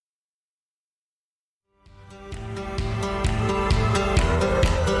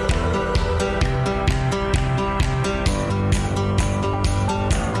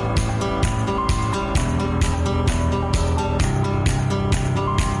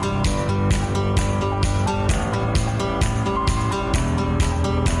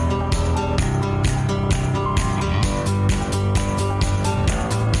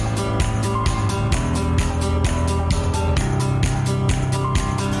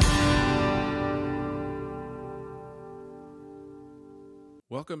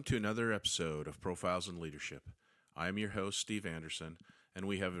Welcome to another episode of Profiles in Leadership. I am your host, Steve Anderson, and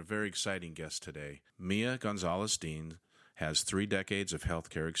we have a very exciting guest today. Mia Gonzalez-Dean has 3 decades of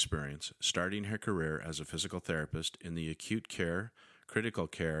healthcare experience, starting her career as a physical therapist in the acute care, critical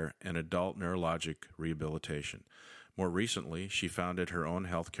care, and adult neurologic rehabilitation. More recently, she founded her own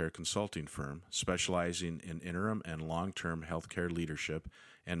healthcare consulting firm, specializing in interim and long-term healthcare leadership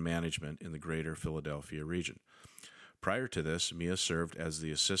and management in the greater Philadelphia region. Prior to this, Mia served as the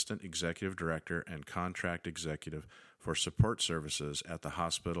Assistant Executive Director and Contract Executive for Support Services at the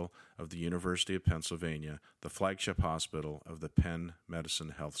Hospital of the University of Pennsylvania, the flagship hospital of the Penn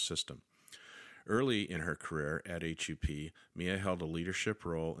Medicine Health System. Early in her career at HUP, Mia held a leadership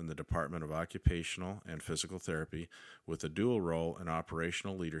role in the Department of Occupational and Physical Therapy with a dual role in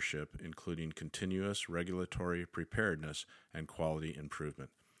operational leadership, including continuous regulatory preparedness and quality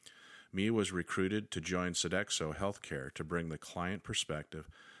improvement. Mia was recruited to join Sodexo Healthcare to bring the client perspective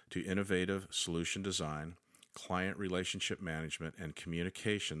to innovative solution design, client relationship management, and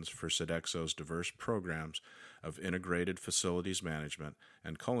communications for Sodexo's diverse programs of integrated facilities management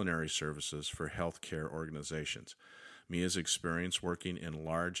and culinary services for healthcare organizations. Mia's experience working in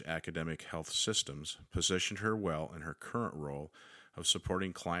large academic health systems positioned her well in her current role of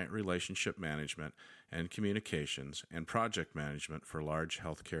supporting client relationship management and communications and project management for large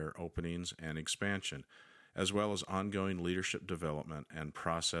healthcare openings and expansion, as well as ongoing leadership development and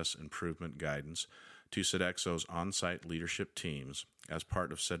process improvement guidance to Sodexo's on-site leadership teams as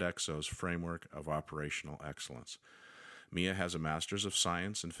part of Sodexo's framework of operational excellence. Mia has a Master's of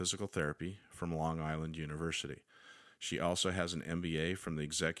Science in Physical Therapy from Long Island University. She also has an MBA from the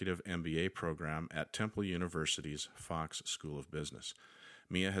Executive MBA program at Temple University's Fox School of Business.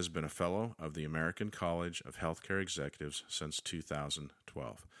 Mia has been a fellow of the American College of Healthcare Executives since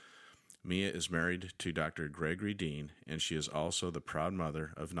 2012. Mia is married to Dr. Gregory Dean, and she is also the proud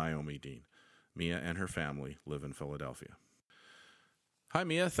mother of Naomi Dean. Mia and her family live in Philadelphia. Hi,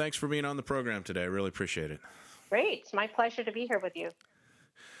 Mia. Thanks for being on the program today. I really appreciate it. Great. It's my pleasure to be here with you.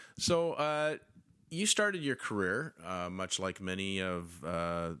 So, you started your career, much like many of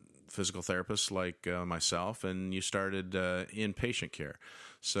physical therapists like myself, and you started in patient care.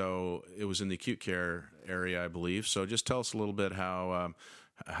 So it was in the acute care area, I believe. So just tell us a little bit how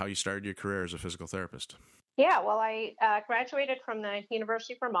you started your career as a physical therapist. Yeah, well, I graduated from the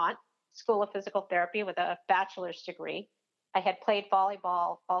University of Vermont School of Physical Therapy with a bachelor's degree. I had played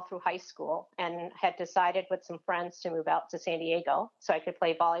volleyball all through high school and had decided with some friends to move out to San Diego so I could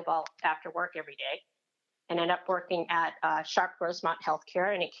play volleyball after work every day, and ended up working at Sharp Rosemont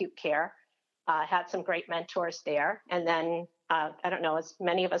Healthcare in acute care. Had some great mentors there. And then, I don't know, as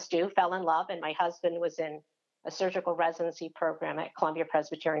many of us do, fell in love. And my husband was in a surgical residency program at Columbia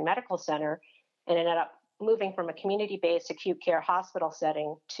Presbyterian Medical Center and ended up moving from a community-based acute care hospital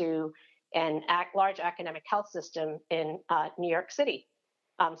setting to an large academic health system in New York City.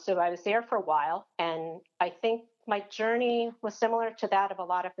 So I was there for a while. And I think my journey was similar to that of a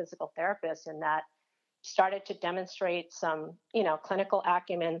lot of physical therapists in that started to demonstrate some, clinical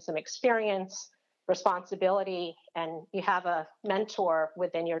acumen, some experience, responsibility, and you have a mentor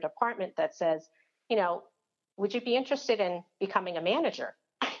within your department that says, would you be interested in becoming a manager?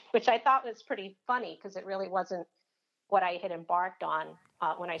 Which I thought was pretty funny because it really wasn't what I had embarked on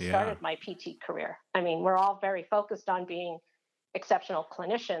when I started my PT career. I mean, we're all very focused on being exceptional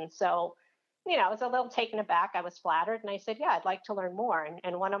clinicians. So I was a little taken aback. I was flattered. And I said, yeah, I'd like to learn more.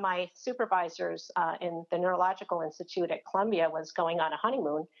 And one of my supervisors in the Neurological Institute at Columbia was going on a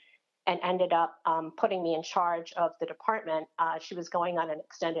honeymoon and ended up putting me in charge of the department. She was going on an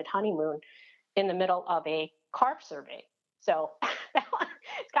extended honeymoon in the middle of a carb survey. So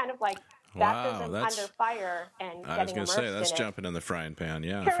it's kind of like baptism under fire and I was going to say, that's jumping in the frying pan.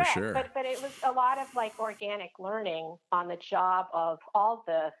 Yeah, correct. For sure. But it was a lot of organic learning on the job of all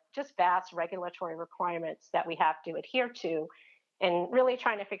the just vast regulatory requirements that we have to adhere to, and really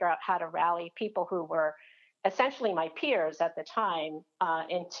trying to figure out how to rally people who were essentially my peers at the time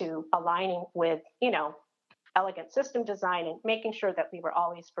into aligning with, elegant system design and making sure that we were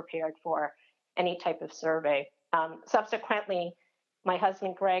always prepared for any type of survey. Subsequently, my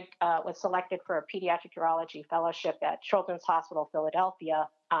husband, Greg, was selected for a pediatric urology fellowship at Children's Hospital Philadelphia.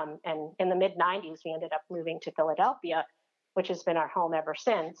 And in the mid-90s, we ended up moving to Philadelphia, which has been our home ever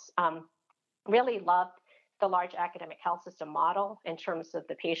since. Really loved the large academic health system model in terms of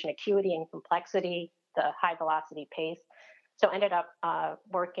the patient acuity and complexity, the high velocity pace. So ended up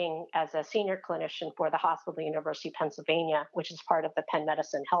working as a senior clinician for the Hospital of the University of Pennsylvania, which is part of the Penn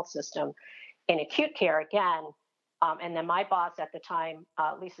Medicine Health System in acute care again. And then my boss at the time,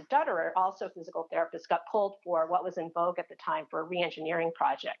 Lisa Dutterer, also a physical therapist, got pulled for what was in vogue at the time for a reengineering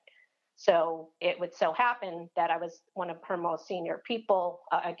project. So it would so happen that I was one of her most senior people,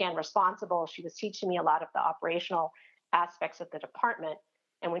 again, responsible. She was teaching me a lot of the operational aspects of the department.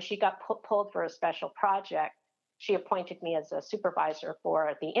 And when she got pulled for a special project, she appointed me as a supervisor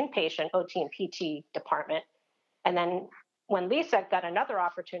for the inpatient OT and PT department. And then when Lisa got another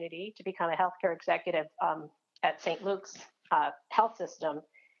opportunity to become a healthcare executive at St. Luke's health system,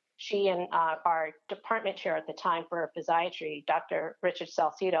 she and our department chair at the time for physiatry, Dr. Richard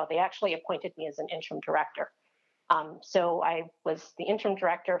Salcido, they actually appointed me as an interim director. So I was the interim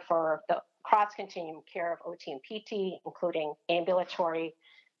director for the cross-continuum care of OT and PT, including ambulatory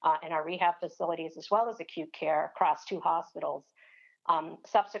and our rehab facilities, as well as acute care across 2 hospitals.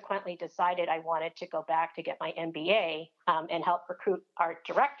 Subsequently decided I wanted to go back to get my MBA and help recruit our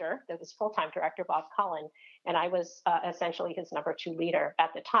director, that was full-time director, Bob Cullen, and I was essentially his number 2 leader at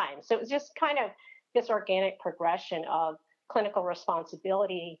the time. So it was just kind of this organic progression of clinical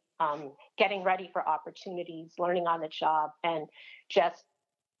responsibility, getting ready for opportunities, learning on the job, and just,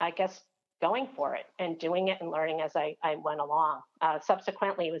 I guess, going for it and doing it and learning as I went along.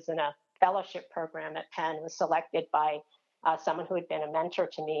 Subsequently, was in a fellowship program at Penn, was selected by someone who had been a mentor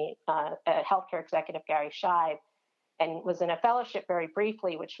to me, a healthcare executive, Gary Scheib, and was in a fellowship very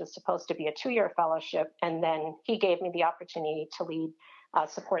briefly, which was supposed to be a 2-year fellowship. And then he gave me the opportunity to lead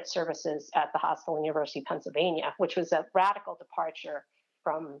support services at the hospital in University of Pennsylvania, which was a radical departure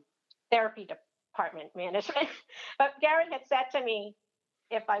from therapy department management. But Gary had said to me,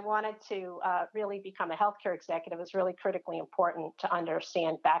 if I wanted to really become a healthcare executive, it was really critically important to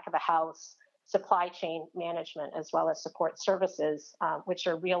understand back of the house supply chain management as well as support services, which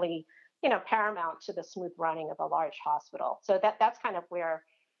are really, paramount to the smooth running of a large hospital. So that's kind of where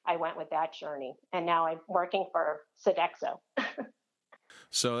I went with that journey. And now I'm working for Sodexo.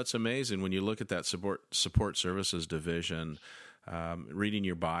 So it's amazing when you look at that support services division. Reading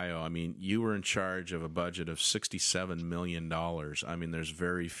your bio, I mean, you were in charge of a budget of $67 million. I mean, there's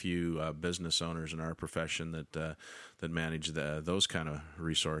very few business owners in our profession that manage those kind of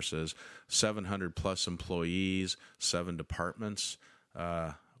resources. 700 plus employees, 7 departments.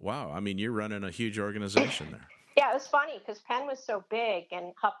 Wow, I mean, you're running a huge organization there. Yeah, it was funny because Penn was so big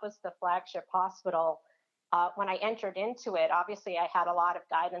and Hupp was the flagship hospital. When I entered into it, obviously I had a lot of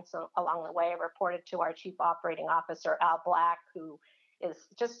guidance along the way. I reported to our chief operating officer, Al Black, who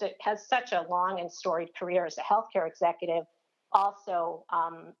has such a long and storied career as a healthcare executive. Also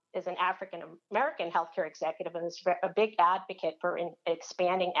is an African American healthcare executive and is a big advocate for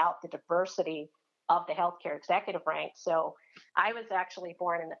expanding out the diversity of the healthcare executive ranks. So I was actually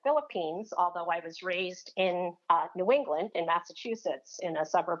born in the Philippines, although I was raised in New England, in Massachusetts, in a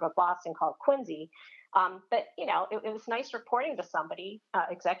suburb of Boston called Quincy. But, it was nice reporting to somebody,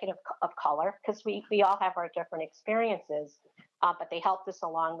 executive of color, because we all have our different experiences, but they helped us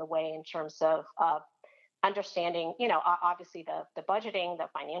along the way in terms of understanding, obviously the budgeting, the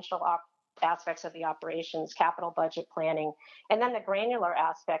financial aspects of the operations, capital budget planning, and then the granular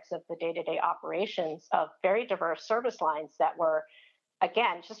aspects of the day-to-day operations of very diverse service lines that were,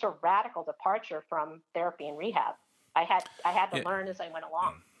 again, just a radical departure from therapy and rehab. I had to learn as I went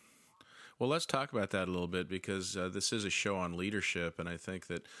along. Well, let's talk about that a little bit because this is a show on leadership, and I think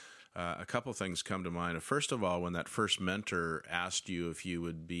that a couple things come to mind. First of all, when that first mentor asked you if you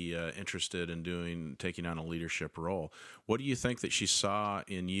would be interested in taking on a leadership role, what do you think that she saw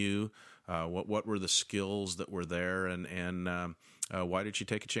in you? What were the skills that were there, and why did she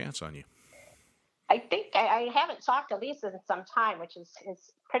take a chance on you? I think I haven't talked to Lisa in some time, which is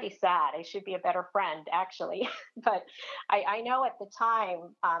pretty sad. I should be a better friend, actually. But I know at the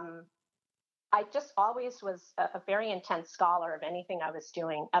time, I just always was a very intense scholar of anything I was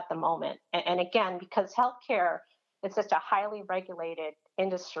doing at the moment. And again, because healthcare is such a highly regulated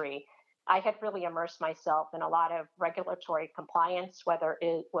industry, I had really immersed myself in a lot of regulatory compliance, whether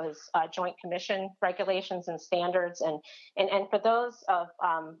it was Joint Commission regulations and standards. And for those of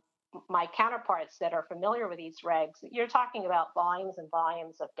my counterparts that are familiar with these regs, you're talking about volumes and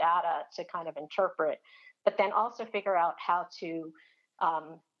volumes of data to kind of interpret, but then also figure out how to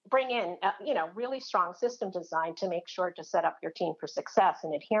bring in, really strong system design to make sure to set up your team for success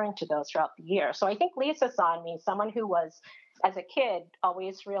and adhering to those throughout the year. So I think Lisa saw in me someone who was, as a kid,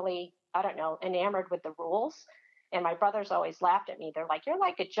 always really, enamored with the rules. And my brothers always laughed at me. They're like, you're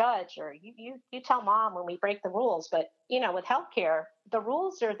like a judge, or you tell mom when we break the rules. But, with healthcare, the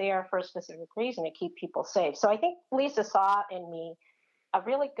rules are there for a specific reason to keep people safe. So I think Lisa saw in me a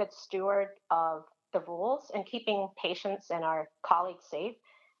really good steward of the rules and keeping patients and our colleagues safe.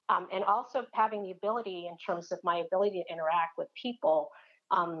 and also having the ability in terms of my ability to interact with people.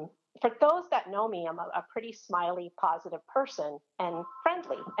 Um, for those that know me, I'm a pretty smiley, positive person and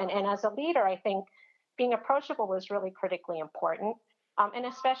friendly. And as a leader, I think being approachable was really critically important. And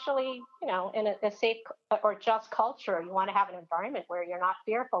especially, in a safe or just culture, you want to have an environment where you're not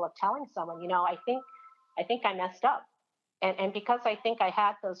fearful of telling someone, I think I messed up. And because I think I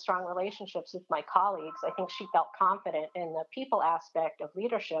had those strong relationships with my colleagues, I think she felt confident in the people aspect of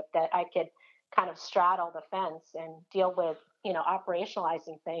leadership that I could kind of straddle the fence and deal with,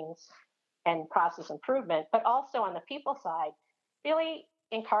 operationalizing things and process improvement, but also on the people side, really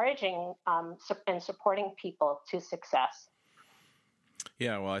encouraging and supporting people to success.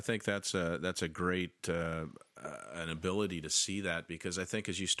 Yeah, well, I think that's a great an ability to see that, because I think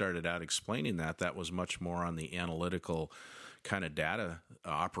as you started out explaining that was much more on the analytical kind of data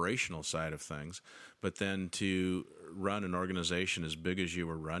operational side of things. But then to run an organization as big as you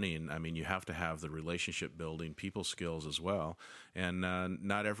were running, I mean, you have to have the relationship building, people skills as well. And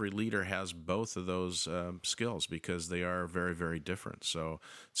not every leader has both of those skills, because they are very, very different. So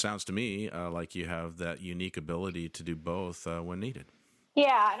it sounds to me like you have that unique ability to do both when needed.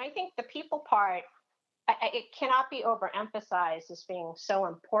 Yeah, and I think the people part, it cannot be overemphasized as being so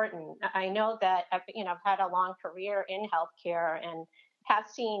important. I know that I've had a long career in healthcare and have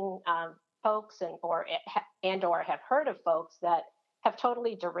seen folks and or have heard of folks that have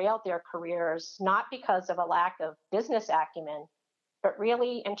totally derailed their careers, not because of a lack of business acumen, but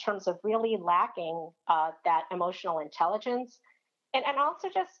really in terms of really lacking that emotional intelligence. And also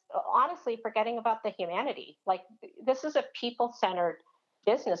just honestly forgetting about the humanity. Like, this is a people centered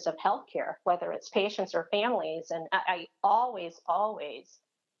business of healthcare, whether it's patients or families. And I always, always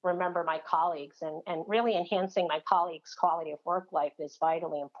remember my colleagues, and really enhancing my colleagues' quality of work life is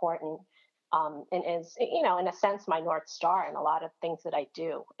vitally important. And is, in a sense, my North Star in a lot of things that I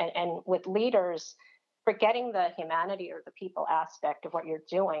do. And with leaders, forgetting the humanity or the people aspect of what you're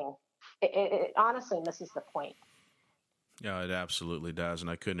doing, it honestly misses the point. Yeah, it absolutely does, and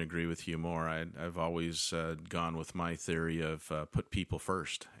I couldn't agree with you more. I've always gone with my theory of put people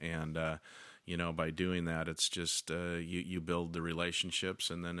first, and by doing that, it's just you build the relationships,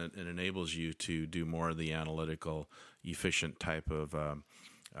 and then it enables you to do more of the analytical, efficient type of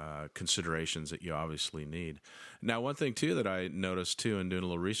considerations that you obviously need. Now, one thing too that I noticed too in doing a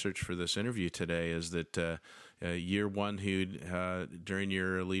little research for this interview today is that you're one who, during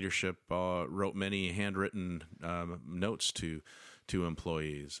your leadership, wrote many handwritten notes to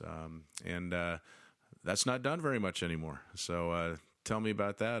employees, and that's not done very much anymore. So tell me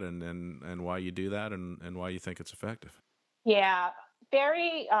about that, and why you do that, and why you think it's effective. Yeah,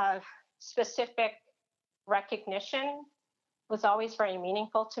 very specific recognition was always very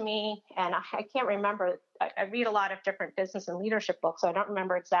meaningful to me. And I can't remember, I read a lot of different business and leadership books, so I don't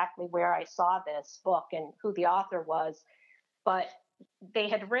remember exactly where I saw this book and who the author was, but they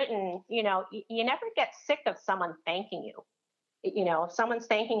had written, you never get sick of someone thanking you. If someone's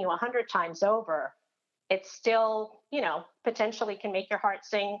thanking you 100 times over, it still, potentially can make your heart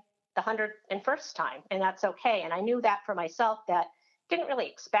sing the 101st time, and that's okay. And I knew that for myself, that didn't really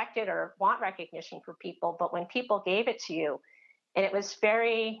expect it or want recognition for people, but when people gave it to you, and it was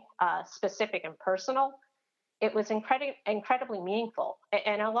very specific and personal, it was incredibly meaningful.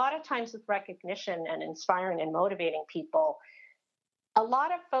 And a lot of times with recognition and inspiring and motivating people, a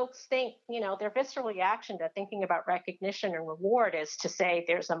lot of folks think, their visceral reaction to thinking about recognition and reward is to say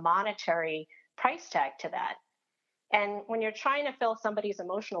there's a monetary price tag to that. And when you're trying to fill somebody's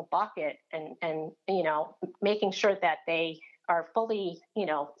emotional bucket and making sure that they are fully,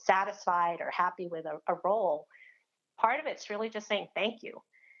 satisfied or happy with a role, part of it's really just saying thank you.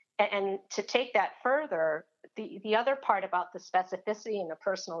 And to take that further, the other part about the specificity and the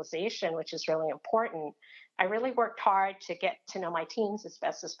personalization, which is really important, I really worked hard to get to know my teams as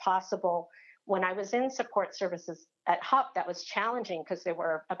best as possible. When I was in support services at HUP, that was challenging because there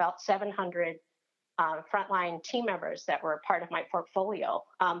were about 700 frontline team members that were part of my portfolio.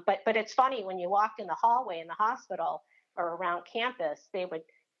 But it's funny, when you walked in the hallway in the hospital or around campus, they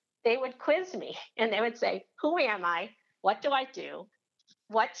would quiz me, and they would say, who am I? What do I do?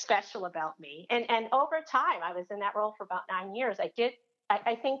 What's special about me? And over time, I was in that role for about 9 years.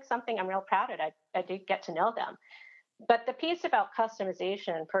 I think something I'm real proud of. I did get to know them. But the piece about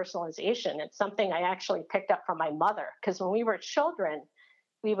customization and personalization, it's something I actually picked up from my mother, because when we were children,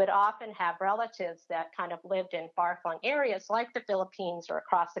 we would often have relatives that kind of lived in far-flung areas like the Philippines or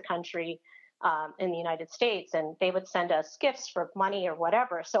across the country, in the United States, and they would send us gifts for money or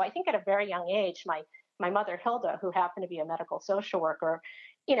whatever. So I think at a very young age, my mother Hilda, who happened to be a medical social worker,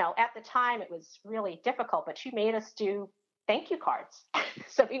 at the time it was really difficult, but she made us do thank you cards.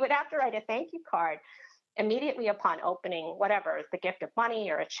 So we would have to write a thank you card immediately upon opening whatever, the gift of money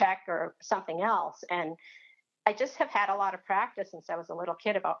or a check or something else. And I just have had a lot of practice since I was a little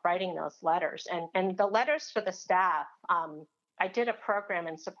kid about writing those letters. And the letters for the staff, I did a program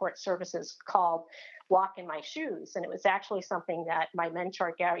in support services called Walk in My Shoes. And it was actually something that my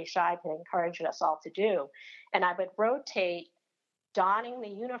mentor, Gary Scheib, had encouraged us all to do. And I would rotate donning the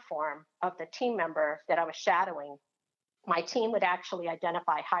uniform of the team member that I was shadowing. My team would actually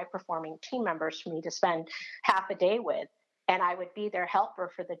identify high-performing team members for me to spend half a day with, and I would be their helper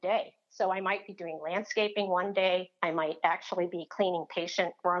for the day. So I might be doing landscaping one day. I might actually be cleaning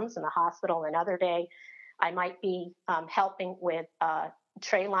patient rooms in the hospital another day. I might be helping with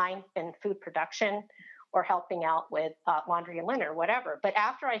tray line and food production, or helping out with laundry and linen or whatever. But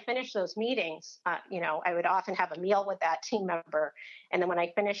after I finished those meetings, I would often have a meal with that team member. And then when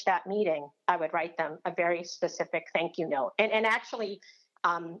I finished that meeting, I would write them a very specific thank you note. And actually,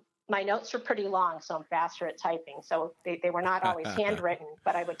 my notes were pretty long, so I'm faster at typing. So they were not always handwritten,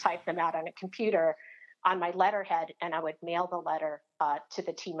 but I would type them out on a computer on my letterhead, and I would mail the letter to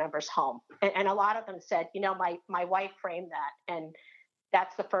the team member's home. And a lot of them said, my wife framed that. And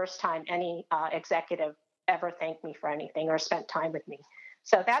that's the first time any executive ever thanked me for anything or spent time with me.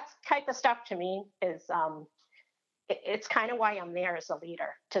 So that's type of stuff to me is it's kind of why I'm there as a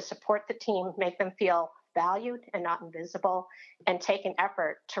leader, to support the team, make them feel valued and not invisible, and take an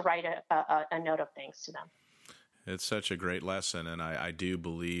effort to write a note of thanks to them. It's such a great lesson, and I do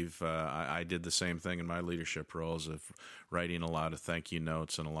believe I did the same thing in my leadership roles of writing a lot of thank you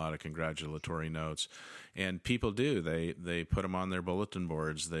notes and a lot of congratulatory notes. And people do. They put them on their bulletin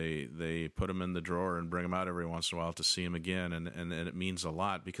boards. They put them in the drawer and bring them out every once in a while to see them again, and it means a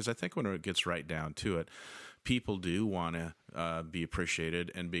lot, because I think when it gets right down to it, people do want to be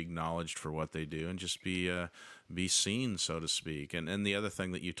appreciated and be acknowledged for what they do, and just be seen, so to speak. And the other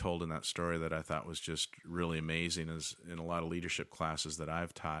thing that you told in that story that I thought was just really amazing is, in a lot of leadership classes that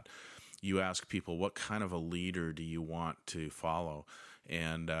I've taught, you ask people, what kind of a leader do you want to follow?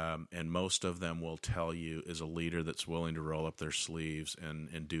 And most of them will tell you is a leader that's willing to roll up their sleeves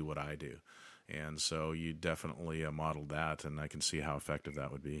and do what I do. And so you definitely modeled that, and I can see how effective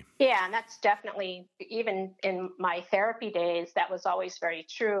that would be. Yeah, and that's definitely, even in my therapy days, that was always very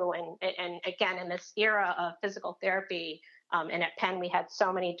true. And again, in this era of physical therapy, and at Penn, we had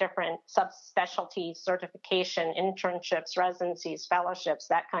so many different subspecialties, certification, internships, residencies, fellowships,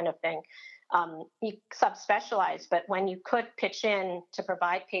 that kind of thing. You subspecialize, but when you could pitch in to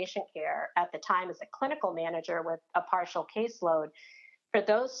provide patient care at the time as a clinical manager with a partial caseload, for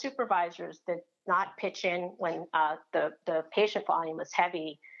those supervisors that not pitch in when the patient volume was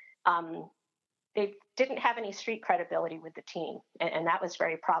heavy, they didn't have any street credibility with the team, and that was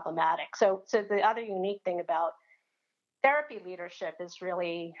very problematic. So the other unique thing about therapy leadership is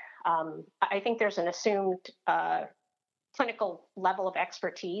really, I think there's an assumed clinical level of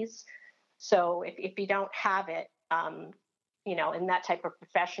expertise. So if you don't have it, in that type of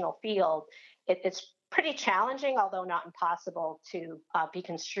professional field, it's pretty challenging, although not impossible, to be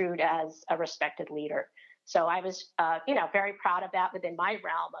construed as a respected leader. So I was, very proud of that within my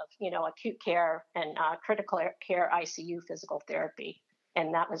realm of, acute care and critical care ICU physical therapy.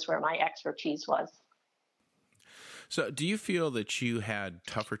 And that was where my expertise was. So do you feel that you had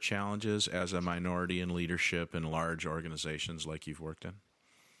tougher challenges as a minority in leadership in large organizations like you've worked in?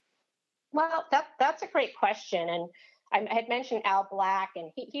 Well, that's a great question. And I had mentioned Al Black,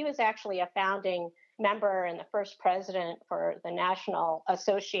 and he was actually a founding member and the first president for the National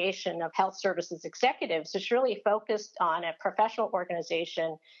Association of Health Services Executives, which really focused on a professional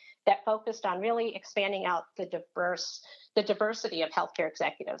organization that focused on really expanding out the diversity of healthcare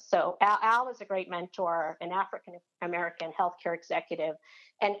executives. So Al was a great mentor, an African-American healthcare executive.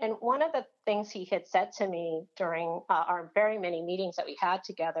 And one of the things he had said to me during our very many meetings that we had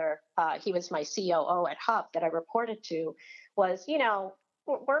together, he was my COO at HUP that I reported to, was,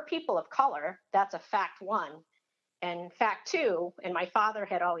 we're people of color. That's a fact one. And fact two, and my father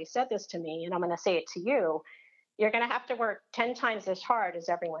had always said this to me, and I'm going to say it to you, you're going to have to work 10 times as hard as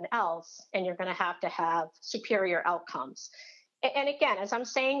everyone else, and you're going to have superior outcomes. And again, as I'm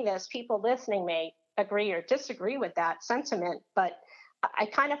saying this, people listening may agree or disagree with that sentiment, but I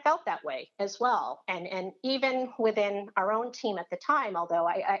kind of felt that way as well. And even within our own team at the time, although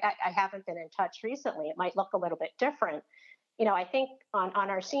I haven't been in touch recently, it might look a little bit different. I think on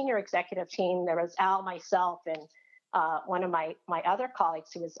our senior executive team, there was Al, myself, and one of my other colleagues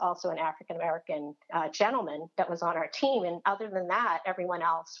who was also an African-American gentleman that was on our team. And other than that, everyone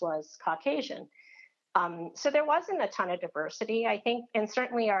else was Caucasian. So there wasn't a ton of diversity, I think, and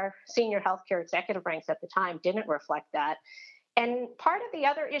certainly our senior healthcare executive ranks at the time didn't reflect that. And part of the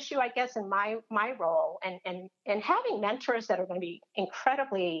other issue, I guess, in my role and having mentors that are going to be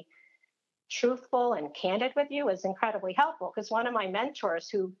incredibly truthful and candid with you is incredibly helpful, because one of my mentors,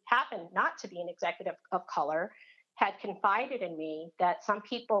 who happened not to be an executive of color, had confided in me that some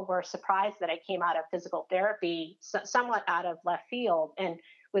people were surprised that I came out of physical therapy somewhat out of left field and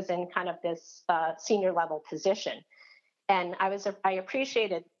was in kind of this senior level position. And I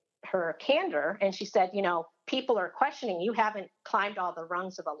appreciated her candor. And she said, people are questioning, you haven't climbed all the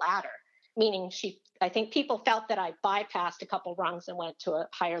rungs of the ladder. Meaning I think people felt that I bypassed a couple rungs and went to a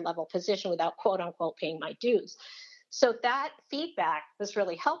higher level position without quote unquote paying my dues. So that feedback was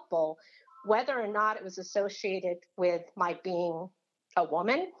really helpful, whether or not it was associated with my being a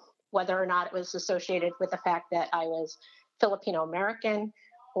woman, whether or not it was associated with the fact that I was Filipino American,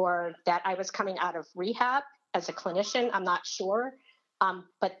 or that I was coming out of rehab as a clinician, I'm not sure.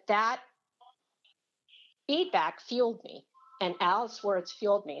 But that feedback fueled me, and Al's words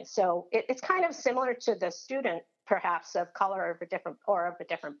fueled me. So it's kind of similar to the student, perhaps, of color or of a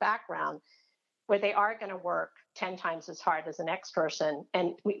different background, where they are going to work 10 times as hard as the next person.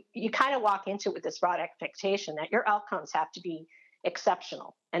 And you kind of walk into it with this broad expectation that your outcomes have to be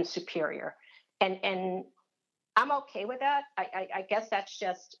exceptional and superior. And I'm okay with that. I guess that's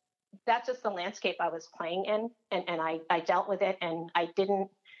just the landscape I was playing in, and I dealt with it, and I didn't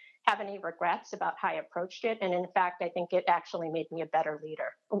have any regrets about how I approached it. And in fact, I think it actually made me a better leader.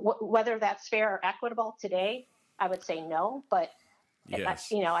 Whether that's fair or equitable today, I would say no, but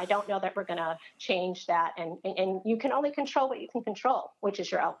yes. I don't know that we're going to change that. And you can only control what you can control, which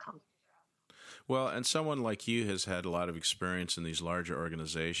is your outcome. Well, and someone like you has had a lot of experience in these larger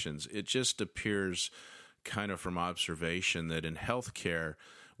organizations. It just appears, kind of from observation, that in healthcare,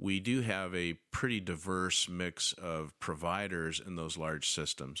 we do have a pretty diverse mix of providers in those large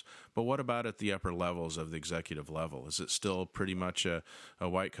systems. But what about at the upper levels of the executive level? Is it still pretty much a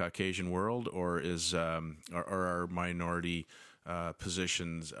white Caucasian world, or are minority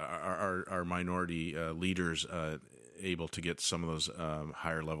positions, are minority leaders able to get some of those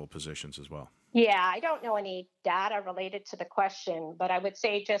higher level positions as well? Yeah, I don't know any data related to the question, but I would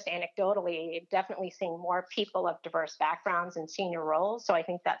say just anecdotally, definitely seeing more people of diverse backgrounds in senior roles. So I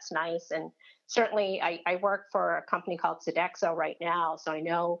think that's nice. And certainly I work for a company called Sodexo right now. So I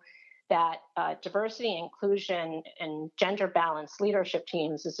know that diversity, inclusion, and gender balanced leadership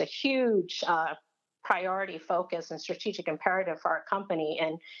teams is a huge priority focus and strategic imperative for our company.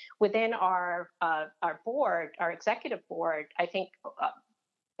 And within our board, our executive board, I think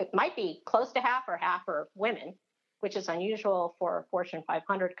it might be close to half are women, which is unusual for a Fortune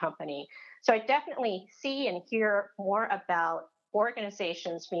 500 company. So I definitely see and hear more about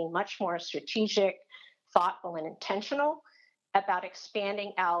organizations being much more strategic, thoughtful, and intentional about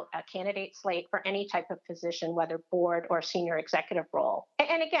expanding out a candidate slate for any type of position, whether board or senior executive role.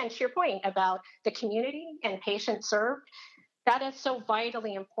 And again, to your point about the community and patients served, that is so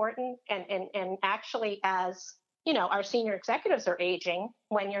vitally important. And actually, as our senior executives are aging,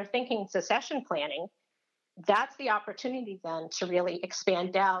 when you're thinking succession planning, that's the opportunity then to really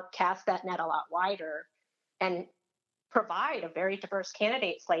expand out, cast that net a lot wider, and provide a very diverse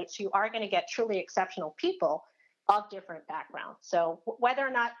candidate slate. So you are going to get truly exceptional people of different backgrounds. So whether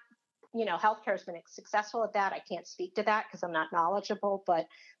or not, healthcare has been successful at that, I can't speak to that because I'm not knowledgeable, but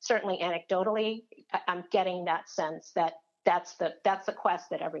certainly anecdotally, I'm getting that sense that that's the quest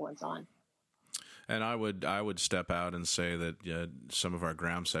that everyone's on. And I would step out and say that some of our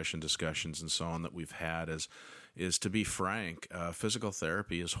Graham session discussions and so on that we've had is to be frank, physical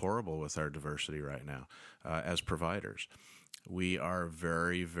therapy is horrible with our diversity right now as providers. We are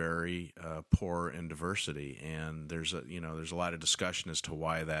very, very poor in diversity, and there's a lot of discussion as to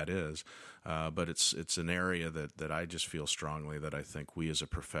why that is. But it's an area that I just feel strongly that I think we as a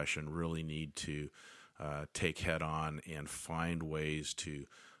profession really need to take head on and find ways to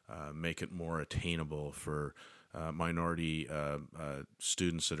make it more attainable for minority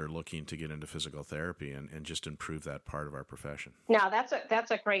students that are looking to get into physical therapy and just improve that part of our profession. No,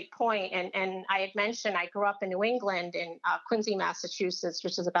 that's a great point. And I had mentioned I grew up in New England in Quincy, Massachusetts,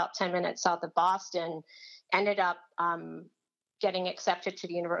 which is about 10 minutes south of Boston, ended up getting accepted to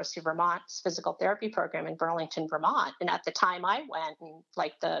the University of Vermont's physical therapy program in Burlington, Vermont. And at the time I went, in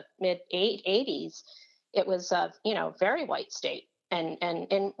like the mid 80s, it was a very white state.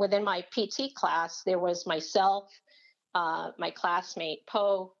 And within my PT class, there was myself, my classmate,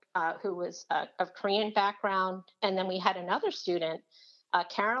 Po, who was of Korean background. And then we had another student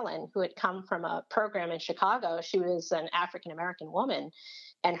Carolyn, who had come from a program in Chicago. She was an African American woman,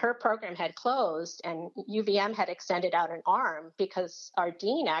 and her program had closed, and UVM had extended out an arm because our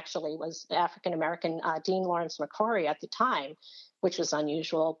dean actually was African American, Dean Lawrence McCrory at the time, which was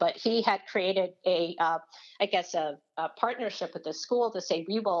unusual. But he had created a partnership with the school to say,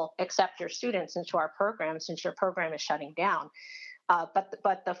 we will accept your students into our program since your program is shutting down.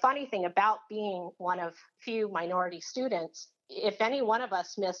 But the funny thing about being one of few minority students, if any one of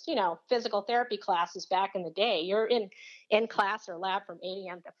us missed, physical therapy classes back in the day, you're in class or lab from 8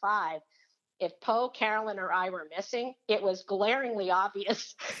 a.m. to 5. If Poe, Carolyn, or I were missing, it was glaringly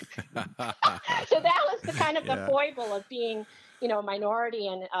obvious. So that was the kind of the foible of being, a minority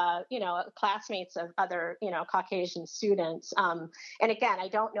and, classmates of other, Caucasian students. And again, I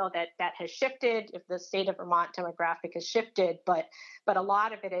don't know that has shifted, if the state of Vermont demographic has shifted, but a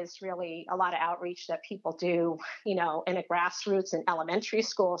lot of it is really a lot of outreach that people do, in a grassroots and elementary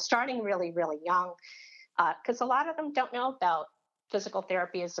school, starting really, really young, because a lot of them don't know about physical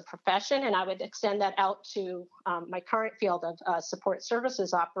therapy as a profession. And I would extend that out to my current field of support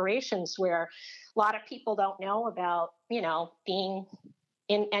services operations, where a lot of people don't know about, being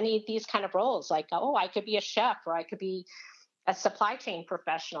in any of these kind of roles, like, oh, I could be a chef, or I could be a supply chain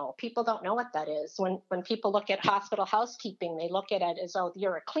professional. People don't know what that is. When people look at hospital housekeeping, they look at it as, oh,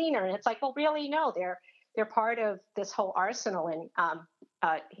 you're a cleaner. And it's like, well, really, no, they're part of this whole arsenal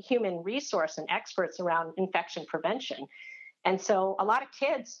and human resource and experts around infection prevention. And so a lot of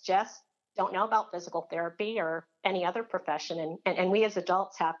kids just don't know about physical therapy or any other profession. And we as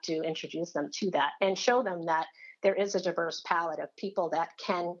adults have to introduce them to that and show them that there is a diverse palette of people that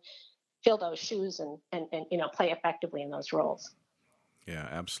can fill those shoes and play effectively in those roles. Yeah,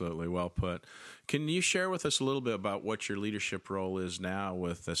 absolutely. Well put. Can you share with us a little bit about what your leadership role is now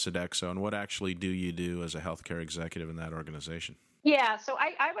with Sodexo, and what actually do you do as a healthcare executive in that organization? Yeah, so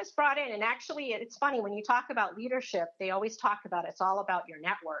I was brought in, and actually it's funny, when you talk about leadership, they always talk about it's all about your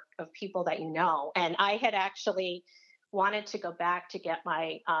network of people that you know. And I had actually wanted to go back to get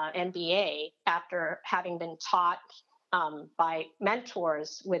my MBA after having been taught by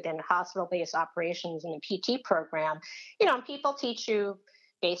mentors within hospital-based operations in the PT program. And people teach you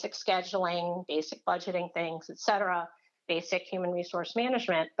basic scheduling, basic budgeting things, et cetera, basic human resource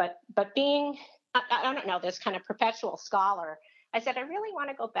management. But being, I don't know, this kind of perpetual scholar, I said, I really want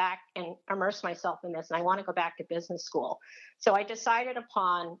to go back and immerse myself in this, and I want to go back to business school. So I decided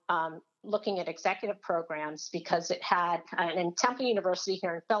upon looking at executive programs, because it had, in Temple University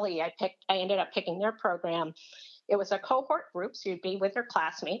here in Philly, I ended up picking their program. It was a cohort group, so you'd be with your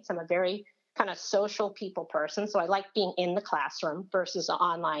classmates. I'm a very kind of social people person, so I like being in the classroom versus an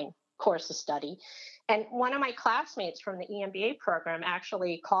online course of study. And one of my classmates from the EMBA program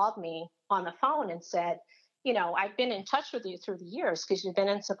actually called me on the phone and said, I've been in touch with you through the years because you've been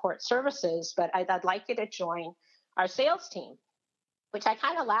in support services, but I'd like you to join our sales team, which I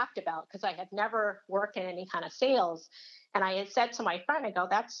kind of laughed about because I had never worked in any kind of sales. And I had said to my friend, I go,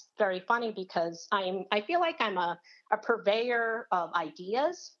 that's very funny, because I feel like I'm a purveyor of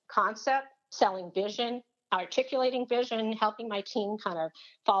ideas, concept, selling vision, articulating vision, helping my team kind of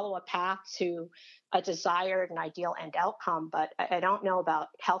follow a path to a desired and ideal end outcome. But I don't know about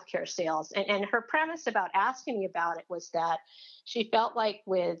healthcare sales. And her premise about asking me about it was that she felt like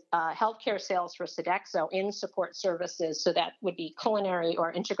with healthcare sales for Sodexo in support services, so that would be culinary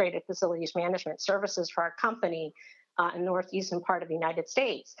or integrated facilities management services for our company in the northeastern part of the United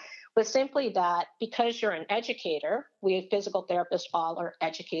States, was simply that because you're an educator, we physical therapists all are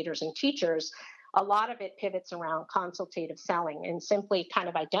educators and teachers, a lot of it pivots around consultative selling and simply kind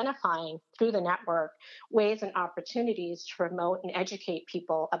of identifying through the network ways and opportunities to promote and educate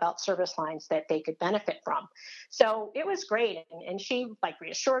people about service lines that they could benefit from. So it was great. And she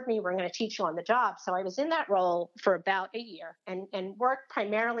reassured me, we're going to teach you on the job. So I was in that role for about a year and worked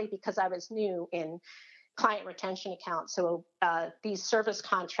primarily because I was new in client retention accounts. So these service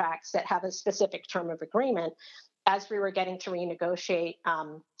contracts that have a specific term of agreement, as we were getting to renegotiate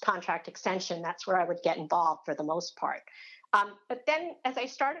contract extension, that's where I would get involved for the most part. But then as I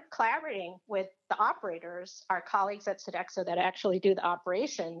started collaborating with the operators, our colleagues at Sodexo that actually do the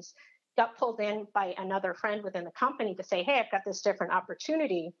operations, got pulled in by another friend within the company to say, hey, I've got this different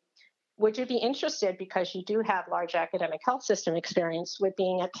opportunity. Would you be interested, because you do have large academic health system experience, with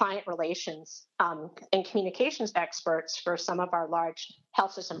being a client relations and communications experts for some of our large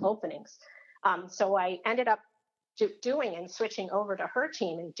health system openings? So I ended up doing and switching over to her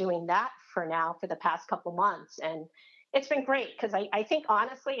team and doing that for the past couple months. And it's been great because I think,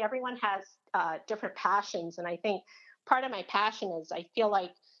 honestly, everyone has different passions. And I think part of my passion is I feel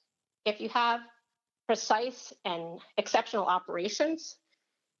like if you have precise and exceptional operations,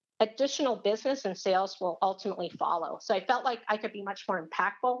 additional business and sales will ultimately follow. So I felt like I could be much more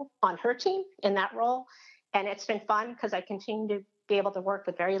impactful on her team in that role. And it's been fun because I continue to be able to work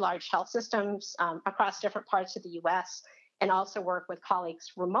with very large health systems across different parts of the US, and also work with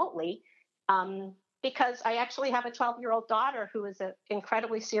colleagues remotely. Because I actually have a 12-year-old daughter who is an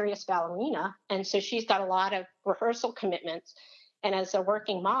incredibly serious ballerina. And so she's got a lot of rehearsal commitments. And as a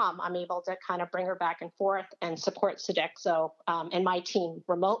working mom, I'm able to kind of bring her back and forth and support Sodexo and my team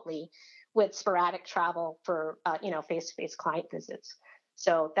remotely with sporadic travel for, face-to-face client visits.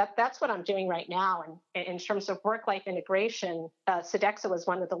 So that's what I'm doing right now. And in terms of work-life integration, Sodexo is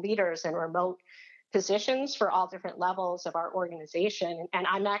one of the leaders in remote positions for all different levels of our organization. And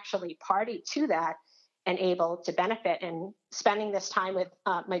I'm actually party to that and able to benefit. And spending this time with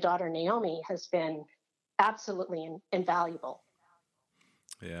my daughter, Naomi, has been absolutely invaluable.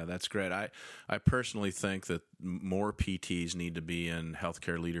 Yeah, that's great. I personally think that more PTs need to be in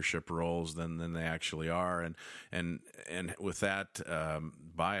healthcare leadership roles than they actually are, and with that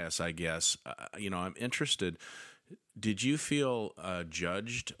bias, I guess, I'm interested. Did you feel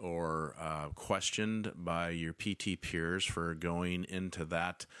judged or questioned by your PT peers for going into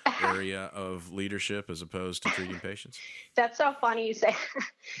that area of leadership as opposed to treating patients? That's so funny you say.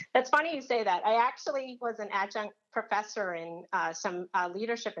 That's funny you say that. I actually was an adjunct professor in some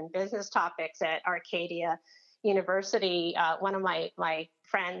leadership and business topics at Arcadia University. One of my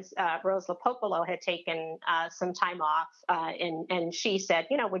friends, Rose Lopopolo, had taken some time off, and she said,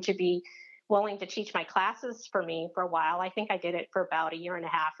 would you be willing to teach my classes for me for a while? I think I did it for about 1.5 years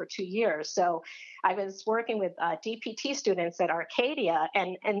or 2 years. So I was working with DPT students at Arcadia,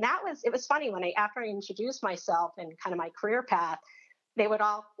 and it was funny when after I introduced myself and kind of my career path, they would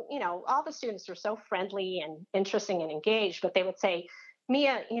all the students were so friendly and interesting and engaged, but they would say,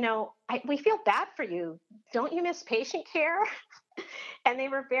 Mia, we feel bad for you. Don't you miss patient care? And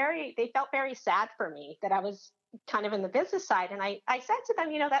they felt very sad for me that I was kind of in the business side. And I said to them,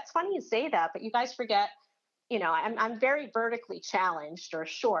 that's funny you say that, but you guys forget, I'm very vertically challenged, or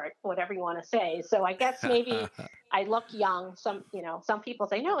short, whatever you want to say. So I guess maybe I look young. Some people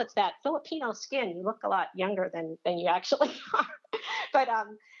say, no, it's that Filipino skin. You look a lot younger than you actually are. But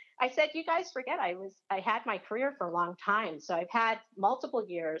I said, you guys forget I had my career for a long time. So I've had multiple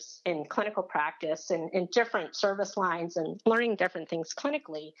years in clinical practice and in different service lines and learning different things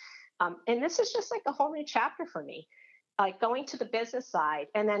clinically. And this is just like a whole new chapter for me, like going to the business side.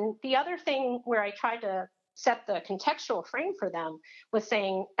 And then the other thing where I tried to set the contextual frame for them was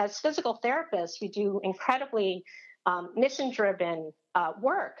saying, as physical therapists, we do incredibly mission-driven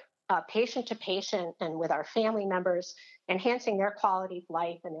work, patient to patient and with our family members, enhancing their quality of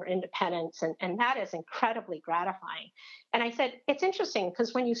life and their independence. And that is incredibly gratifying. And I said, it's interesting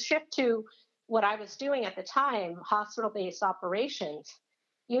because when you shift to what I was doing at the time, hospital-based operations,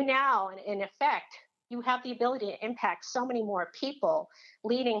 you now, in effect, you have the ability to impact so many more people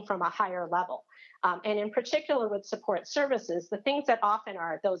leading from a higher level. And in particular with support services, the things that often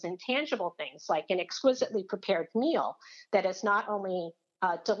are those intangible things, like an exquisitely prepared meal that is not only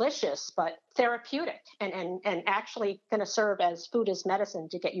delicious, but therapeutic and actually going to serve as food as medicine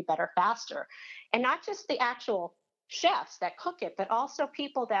to get you better faster. And not just the actual chefs that cook it, but also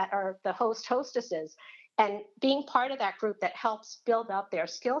people that are the hostesses, and being part of that group that helps build up their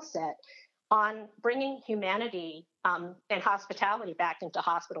skill set on bringing humanity and hospitality back into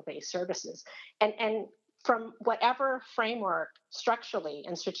hospital-based services. And from whatever framework structurally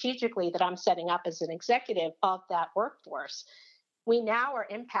and strategically that I'm setting up as an executive of that workforce, we now are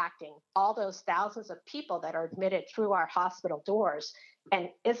impacting all those thousands of people that are admitted through our hospital doors. And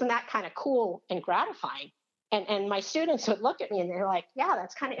isn't that kind of cool and gratifying? And my students would look at me and they're like, yeah,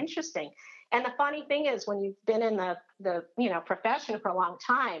 that's kind of interesting. And the funny thing is, when you've been in the profession for a long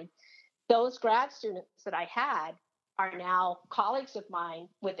time, those grad students that I had are now colleagues of mine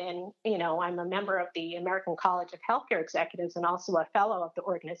within, I'm a member of the American College of Healthcare Executives and also a fellow of the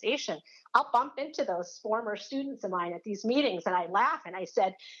organization. I'll bump into those former students of mine at these meetings and I laugh and I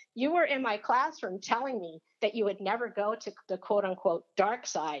said, you were in my classroom telling me that you would never go to the quote unquote dark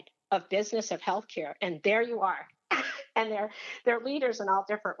side of business of healthcare. And there you are. And they're leaders in all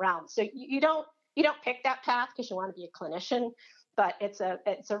different realms. So you don't pick that path because you want to be a clinician, but it's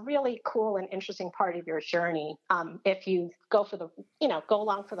a really cool and interesting part of your journey if you go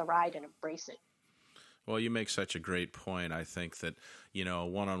along for the ride and embrace it. Well, you make such a great point. I think that, a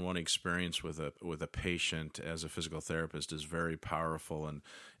one-on-one experience with a patient as a physical therapist is very powerful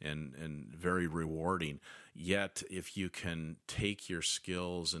and very rewarding. Yet, if you can take your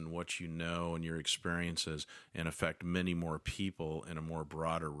skills and what you know and your experiences and affect many more people in a more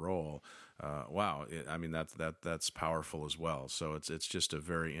broader role, wow! I mean, that's powerful as well. So it's just a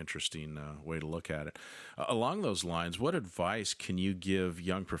very interesting way to look at it. Along those lines, what advice can you give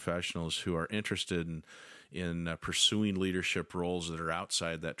young professionals who are interested in pursuing leadership roles that are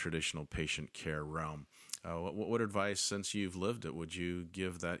outside that traditional patient care realm? What advice, since you've lived it, would you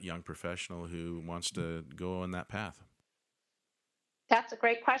give that young professional who wants to go on that path? That's a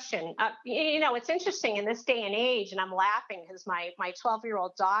great question. It's interesting in this day and age, and I'm laughing because my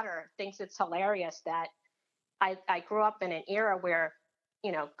 12-year-old daughter thinks it's hilarious that I grew up in an era where,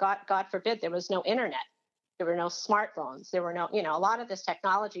 God forbid, there was no internet. There were no smartphones. There were no, a lot of this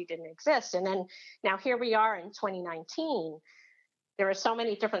technology didn't exist. And then now here we are in 2019. There are so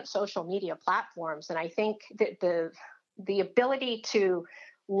many different social media platforms, and I think that the ability to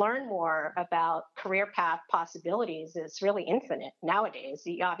learn more about career path possibilities is really infinite nowadays.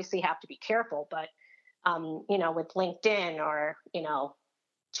 You obviously have to be careful, but with LinkedIn or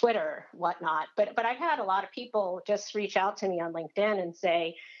Twitter, whatnot. But I've had a lot of people just reach out to me on LinkedIn and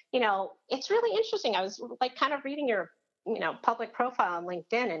say, it's really interesting. I was like kind of reading your public profile on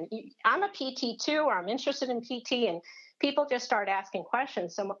LinkedIn, and I'm a PT too, or I'm interested in PT, and people just start asking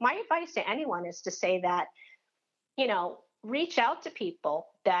questions. So my advice to anyone is to say that, reach out to people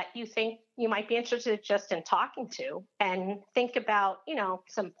that you think you might be interested just in talking to, and think about,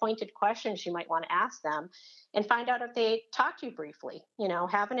 some pointed questions you might want to ask them, and find out if they talk to you briefly.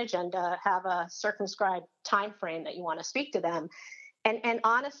 Have an agenda, have a circumscribed time frame that you want to speak to them. And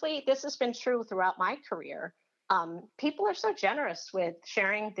honestly, this has been true throughout my career. People are so generous with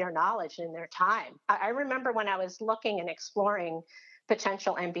sharing their knowledge and their time. I remember when I was looking and exploring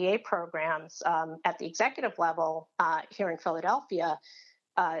potential MBA programs at the executive level here in Philadelphia,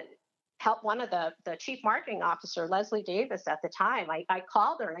 help one of the chief marketing officer, Leslie Davis at the time. I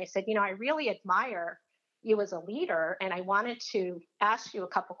called her and I said, I really admire you as a leader, and I wanted to ask you a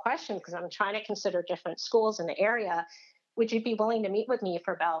couple questions because I'm trying to consider different schools in the area. Would you be willing to meet with me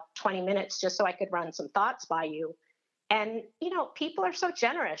for about 20 minutes just so I could run some thoughts by you? And, people are so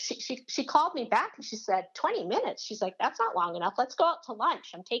generous. She called me back and she said, 20 minutes. She's like, that's not long enough. Let's go out to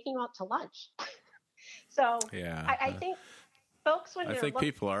lunch. I'm taking you out to lunch. So Yeah. I think folks, when I think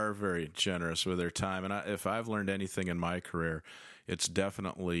people are very generous with their time. And if I've learned anything in my career, it's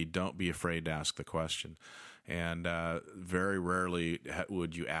definitely don't be afraid to ask the question. And very rarely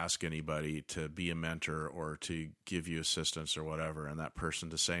would you ask anybody to be a mentor or to give you assistance or whatever, and that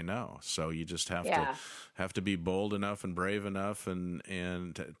person to say no. So you just have to be bold enough and brave enough, and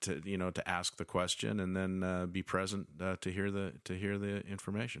to ask the question, and then be present to hear the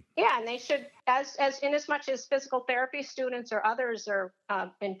information. Yeah, and they should, as in as much as physical therapy students or others are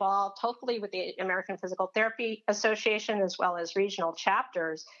involved, hopefully with the American Physical Therapy Association as well as regional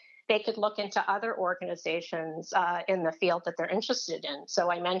chapters, they could look into other organizations in the field that they're interested in.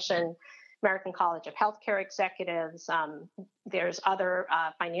 So I mentioned American College of Healthcare Executives. There's other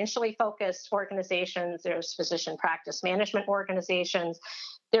financially focused organizations. There's physician practice management organizations.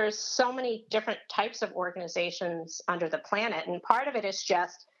 There's so many different types of organizations under the planet. And part of it is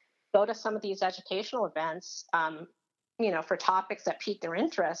just go to some of these educational events, for topics that pique their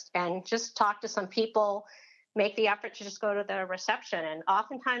interest, and just talk to some people. Make the effort to just go to the reception. And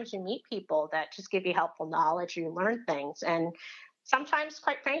oftentimes you meet people that just give you helpful knowledge, or you learn things. And sometimes,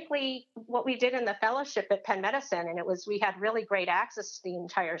 quite frankly, what we did in the fellowship at Penn Medicine, and we had really great access to the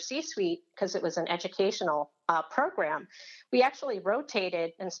entire C-suite because it was an educational program. We actually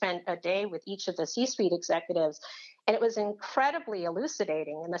rotated and spent a day with each of the C-suite executives. And it was incredibly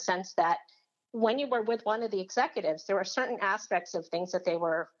elucidating in the sense that when you were with one of the executives, there were certain aspects of things that they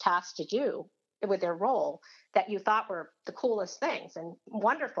were tasked to do with their role that you thought were the coolest things and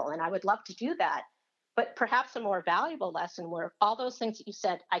wonderful. And I would love to do that. But perhaps a more valuable lesson were all those things that you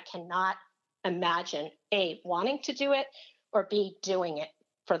said, I cannot imagine A, wanting to do it, or B, doing it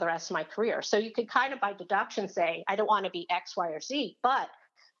for the rest of my career. So you could kind of by deduction say, I don't want to be X, Y, or Z, but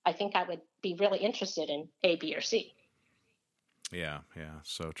I think I would be really interested in A, B, or C. Yeah,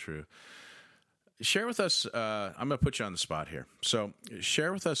 so true. Share with us, I'm going to put you on the spot here. So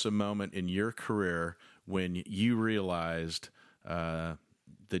share with us a moment in your career when you realized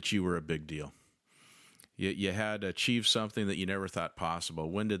that you were a big deal. You had achieved something that you never thought possible.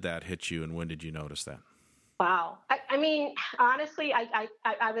 When did that hit you, and when did you notice that? Wow. I mean, honestly,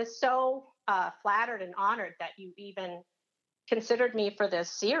 I was so flattered and honored that you even considered me for this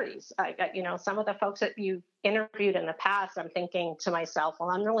series. Some of the folks that you interviewed in the past, I'm thinking to myself, well,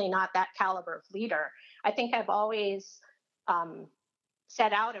 I'm really not that caliber of leader. I think I've always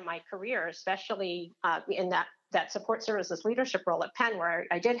set out in my career, especially in that support services leadership role at Penn, where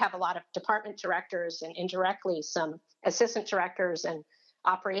I did have a lot of department directors and indirectly some assistant directors and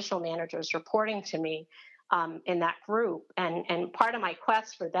operational managers reporting to me in that group. And part of my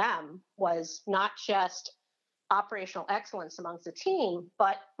quest for them was not just operational excellence amongst the team,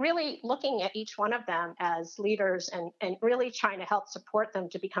 but really looking at each one of them as leaders and really trying to help support them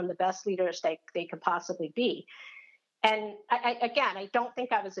to become the best leaders they could possibly be. And I don't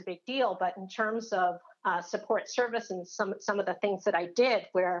think I was a big deal, but in terms of support service and some of the things that I did,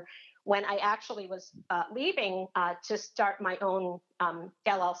 where when I actually was leaving to start my own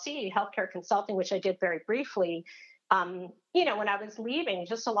LLC, healthcare consulting, which I did very briefly, when I was leaving,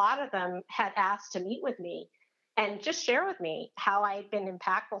 just a lot of them had asked to meet with me and just share with me how I had been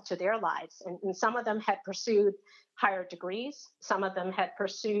impactful to their lives. And some of them had pursued higher degrees. Some of them had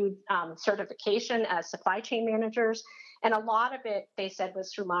pursued certification as supply chain managers. And a lot of it, they said,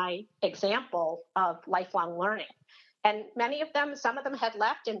 was through my example of lifelong learning. And many of them, some of them had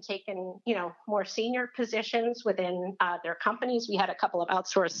left and taken, more senior positions within their companies. We had a couple of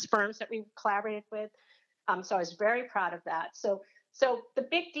outsourced firms that we collaborated with. So I was very proud of that. So the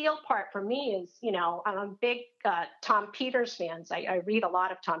big deal part for me is, I'm a big Tom Peters fan. I read a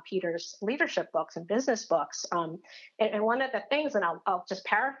lot of Tom Peters leadership books and business books. And one of the things, and I'll just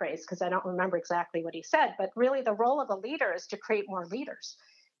paraphrase because I don't remember exactly what he said, but really the role of a leader is to create more leaders.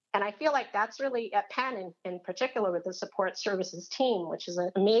 And I feel like that's really at Penn, in particular with the support services team, which is an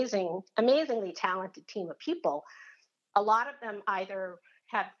amazingly talented team of people. A lot of them either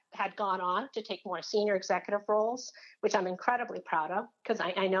had gone on to take more senior executive roles, which I'm incredibly proud of because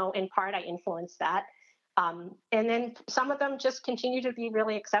I know in part I influenced that. And then some of them just continue to be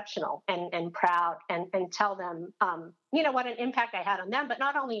really exceptional and proud and tell them, what an impact I had on them, but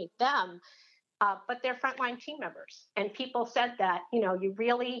not only them, but their frontline team members. And people said that, you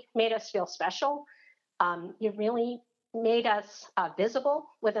really made us feel special. You really made us visible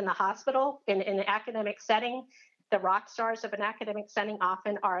within the hospital in an academic setting. The rock stars of an academic setting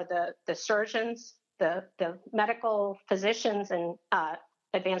often are the surgeons, the medical physicians and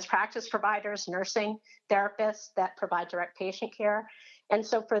advanced practice providers, nursing therapists that provide direct patient care. And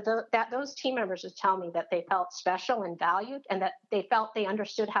so for those team members to tell me that they felt special and valued and that they felt they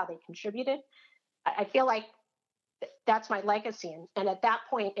understood how they contributed, I feel like that's my legacy. And at that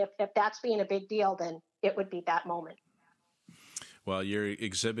point, if that's being a big deal, then it would be that moment. Well, you're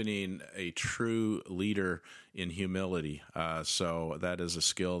exhibiting a true leader in humility. So that is a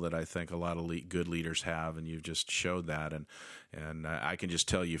skill that I think a lot of good leaders have, and you've just showed that. And I can just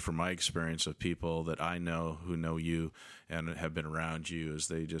tell you from my experience of people that I know who know you and have been around you, is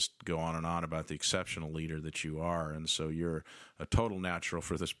they just go on and on about the exceptional leader that you are. And so you're a total natural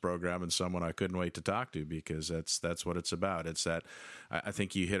for this program and someone I couldn't wait to talk to, because that's what it's about. It's that, I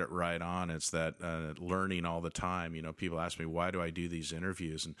think you hit it right on. It's that learning all the time. People ask me, why do I do these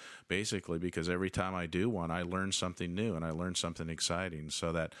interviews? And basically because every time I do one, I learn something new and I learn something exciting.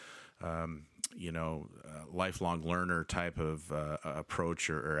 So that, lifelong learner type of approach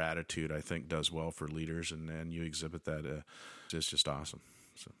or attitude, I think does well for leaders, and you exhibit that. It's just awesome.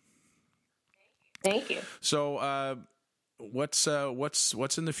 So, thank you. So, what's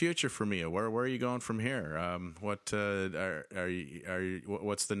in the future for Mia? Where are you going from here? What are you?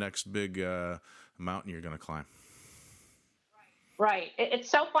 What's the next big mountain you're going to climb? Right.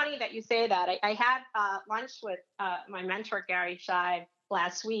 It's so funny that you say that. I had lunch with my mentor, Gary Shive,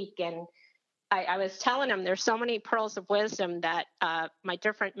 last week, and I was telling him there's so many pearls of wisdom that my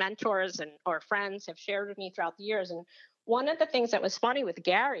different mentors or friends have shared with me throughout the years. And one of the things that was funny with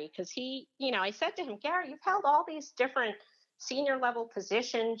Gary, because I said to him, Gary, you've held all these different senior level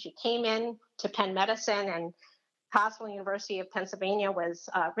positions. You came in to Penn Medicine, and Hospital University of Pennsylvania was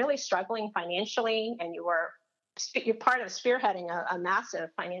really struggling financially, and you're part of spearheading a massive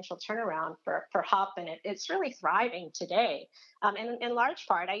financial turnaround for HUP, and it's really thriving today. And in large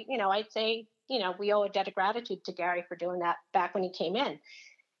part, I'd say, we owe a debt of gratitude to Gary for doing that back when he came in.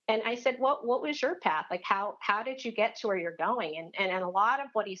 And I said, what was your path? Like, how did you get to where you're going? And a lot of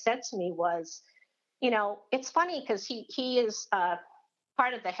what he said to me was, it's funny because he is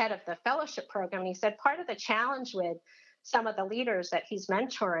part of the head of the fellowship program. And he said part of the challenge with some of the leaders that he's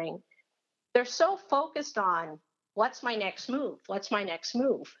mentoring, they're so focused on what's my next move? What's my next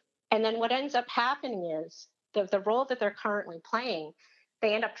move? And then what ends up happening is the role that they're currently playing,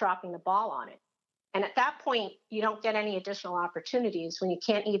 they end up dropping the ball on it. And at that point, you don't get any additional opportunities when you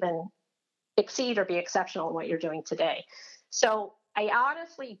can't even exceed or be exceptional in what you're doing today. So I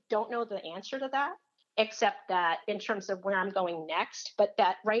honestly don't know the answer to that. except that in terms of where I'm going next, but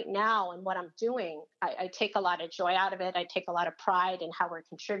that right now and what I'm doing, I take a lot of joy out of it. I take a lot of pride in how we're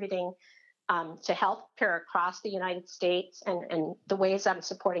contributing to healthcare across the United States, and the ways I'm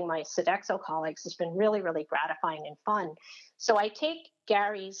supporting my Sodexo colleagues has been really, really gratifying and fun. So I take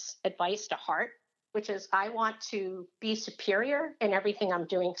Gary's advice to heart, which is I want to be superior in everything I'm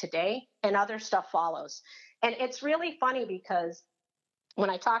doing today, and other stuff follows. And it's really funny because when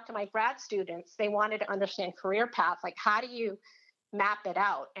I talk to my grad students, they wanted to understand career paths, like how do you map it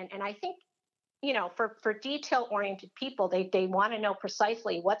out? And I think, for detail oriented people, they want to know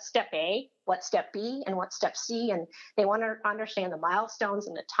precisely what's step A, what's step B, and what's step C. And they want to understand the milestones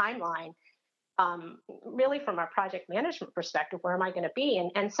and the timeline. Really, from a project management perspective, where am I going to be?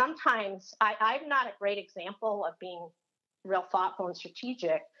 And sometimes I'm not a great example of being real thoughtful and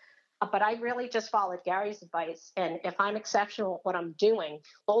strategic, but I really just followed Gary's advice. And if I'm exceptional at what I'm doing,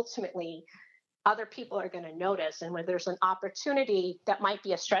 ultimately, other people are going to notice. And when there's an opportunity that might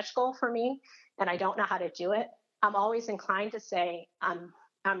be a stretch goal for me and I don't know how to do it, I'm always inclined to say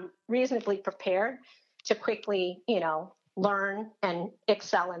I'm reasonably prepared to quickly, learn and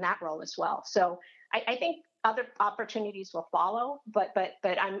excel in that role as well. So I think other opportunities will follow, but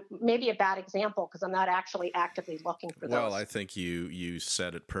I'm maybe a bad example because I'm not actually actively looking for those. Well, I think you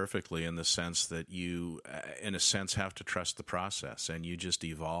said it perfectly in the sense that you, in a sense, have to trust the process and you just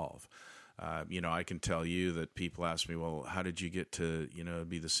evolve. I can tell you that people ask me, well, how did you get to,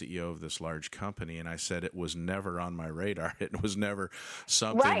 be the CEO of this large company? And I said, it was never on my radar. It was never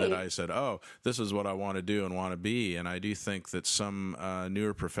something that I said, oh, this is what I want to do and want to be. And I do think that some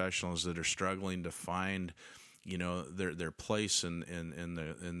newer professionals that are struggling to find, their place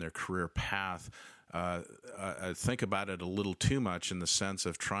in their career path, I think about it a little too much in the sense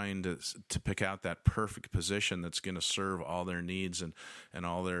of trying to pick out that perfect position that's going to serve all their needs and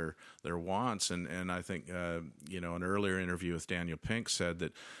all their wants. And I think, an earlier interview with Daniel Pink said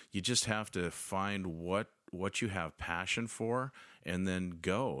that you just have to find what you have passion for and then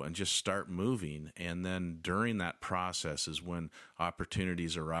go and just start moving. And then during that process is when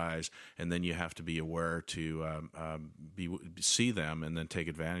opportunities arise, and then you have to be aware to see them and then take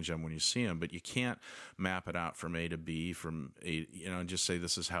advantage of them when you see them. But you can't map it out from A to B, from A, and just say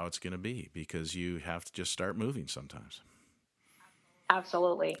this is how it's going to be, because you have to just start moving sometimes.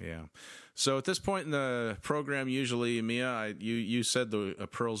 Absolutely. Yeah. So at this point in the program, usually, Mia, you said the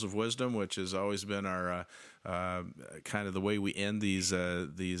pearls of wisdom, which has always been our kind of the way we end these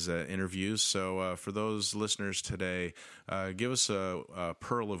interviews. So for those listeners today, give us a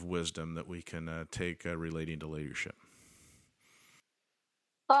pearl of wisdom that we can take relating to leadership.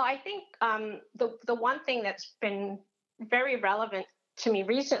 Well, I think the one thing that's been very relevant to me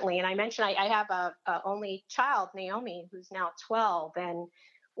recently, and I mentioned I have a only child, Naomi, who's now 12, and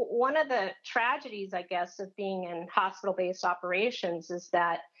one of the tragedies, I guess, of being in hospital-based operations is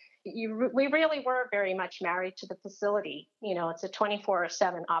that we really were very much married to the facility. It's a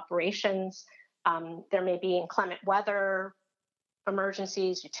 24/7 operations. There may be inclement weather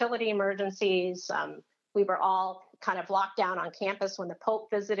emergencies, utility emergencies. We were all kind of locked down on campus when the Pope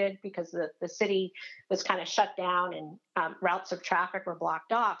visited because the city was kind of shut down and routes of traffic were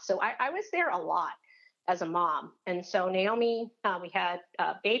blocked off. So I was there a lot as a mom. And so Naomi, we had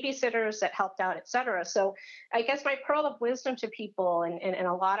babysitters that helped out, et cetera. So I guess my pearl of wisdom to people, and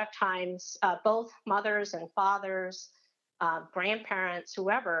a lot of times, both mothers and fathers, grandparents,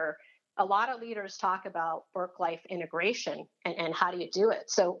 whoever, a lot of leaders talk about work-life integration and how do you do it.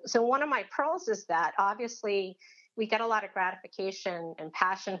 So one of my pearls is that obviously we get a lot of gratification and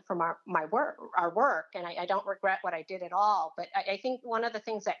passion from our work, and I don't regret what I did at all. But I think one of the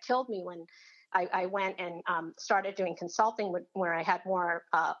things that killed me when I went and started doing consulting, where I had more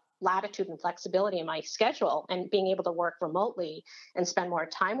latitude and flexibility in my schedule and being able to work remotely and spend more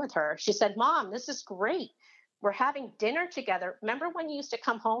time with her. She said, "Mom, this is great. We're having dinner together. Remember when you used to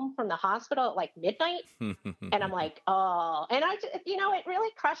come home from the hospital at like midnight?" And I'm like, oh, and it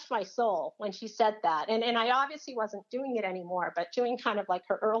really crushed my soul when she said that. And I obviously wasn't doing it anymore, but during kind of like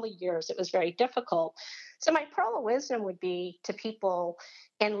her early years, it was very difficult. So my pearl of wisdom would be to people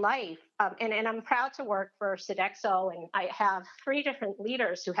in life. And I'm proud to work for Sodexo, and I have 3 different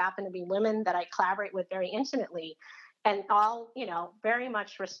leaders who happen to be women that I collaborate with very intimately, and all, very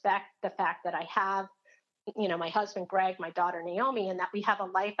much respect the fact that I have my husband, Greg, my daughter, Naomi, and that we have a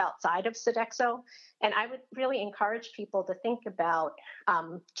life outside of Sodexo. And I would really encourage people to think about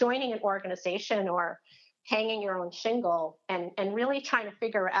joining an organization or hanging your own shingle and really trying to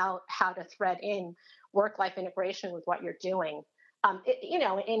figure out how to thread in work-life integration with what you're doing.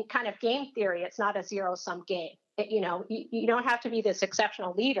 In kind of game theory, it's not a zero-sum game. You don't have to be this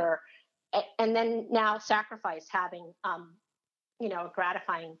exceptional leader and then now sacrifice having, a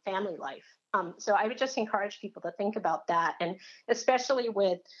gratifying family life. So I would just encourage people to think about that. And especially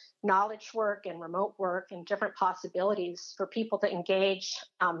with knowledge work and remote work and different possibilities for people to engage,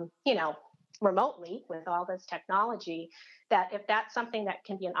 remotely with all this technology, that if that's something that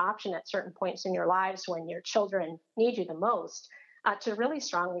can be an option at certain points in your lives when your children need you the most, to really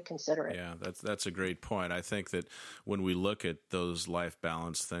strongly consider it. Yeah, that's a great point. I think that when we look at those life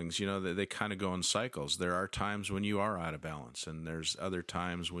balance things, they kind of go in cycles. There are times when you are out of balance, and there's other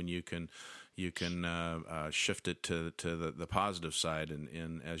times when you can shift it to the positive side,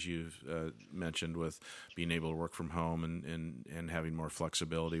 and as you've mentioned, with being able to work from home and having more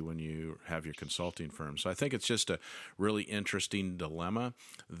flexibility when you have your consulting firm. So I think it's just a really interesting dilemma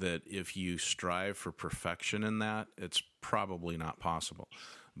that if you strive for perfection in that, it's probably not possible.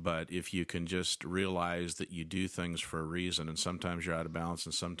 But if you can just realize that you do things for a reason, and sometimes you're out of balance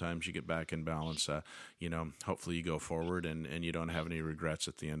and sometimes you get back in balance, hopefully you go forward and you don't have any regrets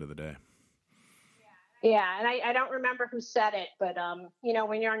at the end of the day. Yeah, and I don't remember who said it, but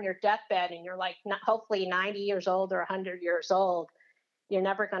when you're on your deathbed and you're like hopefully 90 years old or 100 years old, you're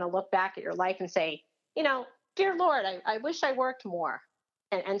never going to look back at your life and say, dear Lord, I wish I worked more.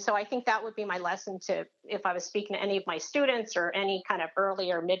 And so I think that would be my lesson to, if I was speaking to any of my students or any kind of early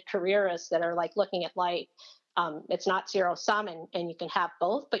or mid-careerists that are like looking at life, it's not zero sum, and you can have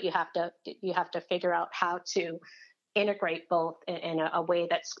both, but you have to figure out how to integrate both in a way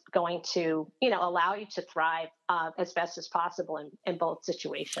that's going to, allow you to thrive as best as possible in both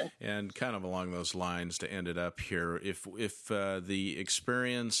situations. And kind of along those lines, to end it up here, if the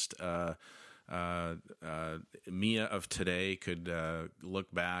experienced Mia of today could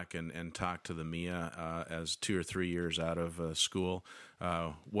look back and talk to the Mia as 2 or 3 years out of school,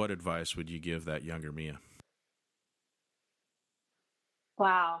 what advice would you give that younger Mia?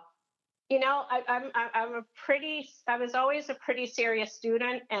 Wow. I was always a pretty serious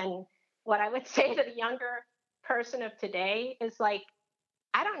student. And what I would say to the younger person of today is like,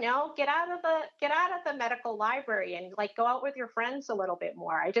 I don't know, get out of the medical library and like go out with your friends a little bit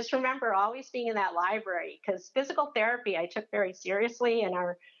more. I just remember always being in that library because physical therapy I took very seriously, and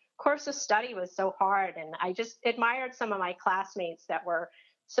our course of study was so hard. And I just admired some of my classmates that were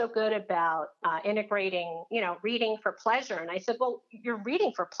so good about integrating, reading for pleasure. And I said, well, you're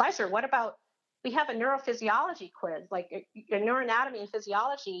reading for pleasure. What about, we have a neurophysiology quiz, like a neuroanatomy and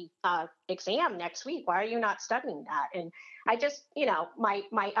physiology exam next week. Why are you not studying that? And I just, my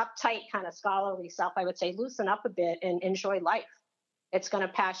uptight kind of scholarly self, I would say, loosen up a bit and enjoy life. It's going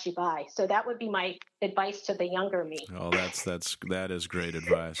to pass you by. So that would be my advice to the younger me. Oh, that is great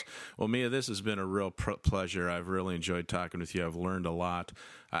advice. Well, Mia, this has been a real pleasure. I've really enjoyed talking with you. I've learned a lot.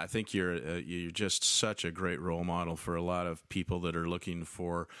 I think you're just such a great role model for a lot of people that are looking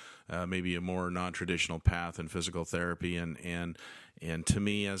for maybe a more non-traditional path in physical therapy. And to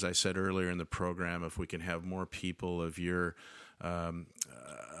me, as I said earlier in the program, if we can have more people of your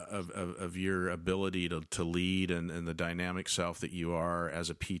of your ability to lead and the dynamic self that you are as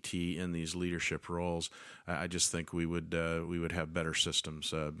a PT in these leadership roles, I just think we would have better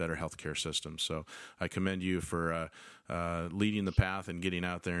systems, better healthcare systems. So I commend you for leading the path and getting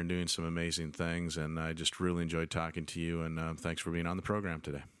out there and doing some amazing things. And I just really enjoyed talking to you. And thanks for being on the program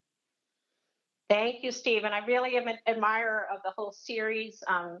today. Thank you, Steve. And I really am an admirer of the whole series.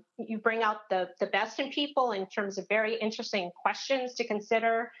 You bring out the best in people in terms of very interesting questions to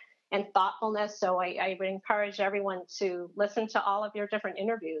consider and thoughtfulness. So I would encourage everyone to listen to all of your different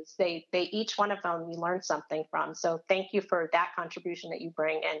interviews. They each one of them you learn something from. So thank you for that contribution that you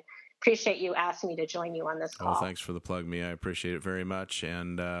bring, and appreciate you asking me to join you on this call. Oh, thanks for the plug, Mia. I appreciate it very much.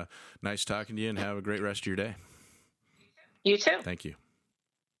 And nice talking to you, and have a great rest of your day. You too. Thank you.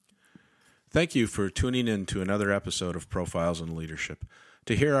 Thank you for tuning in to another episode of Profiles in Leadership.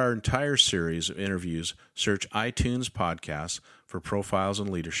 To hear our entire series of interviews, search iTunes podcasts for Profiles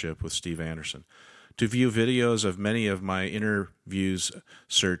in Leadership with Steve Anderson. To view videos of many of my interviews,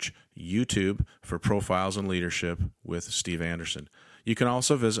 search YouTube for Profiles in Leadership with Steve Anderson. You can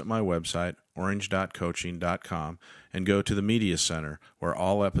also visit my website, orange.coaching.com, and go to the Media Center, where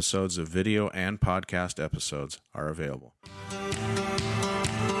all episodes of video and podcast episodes are available.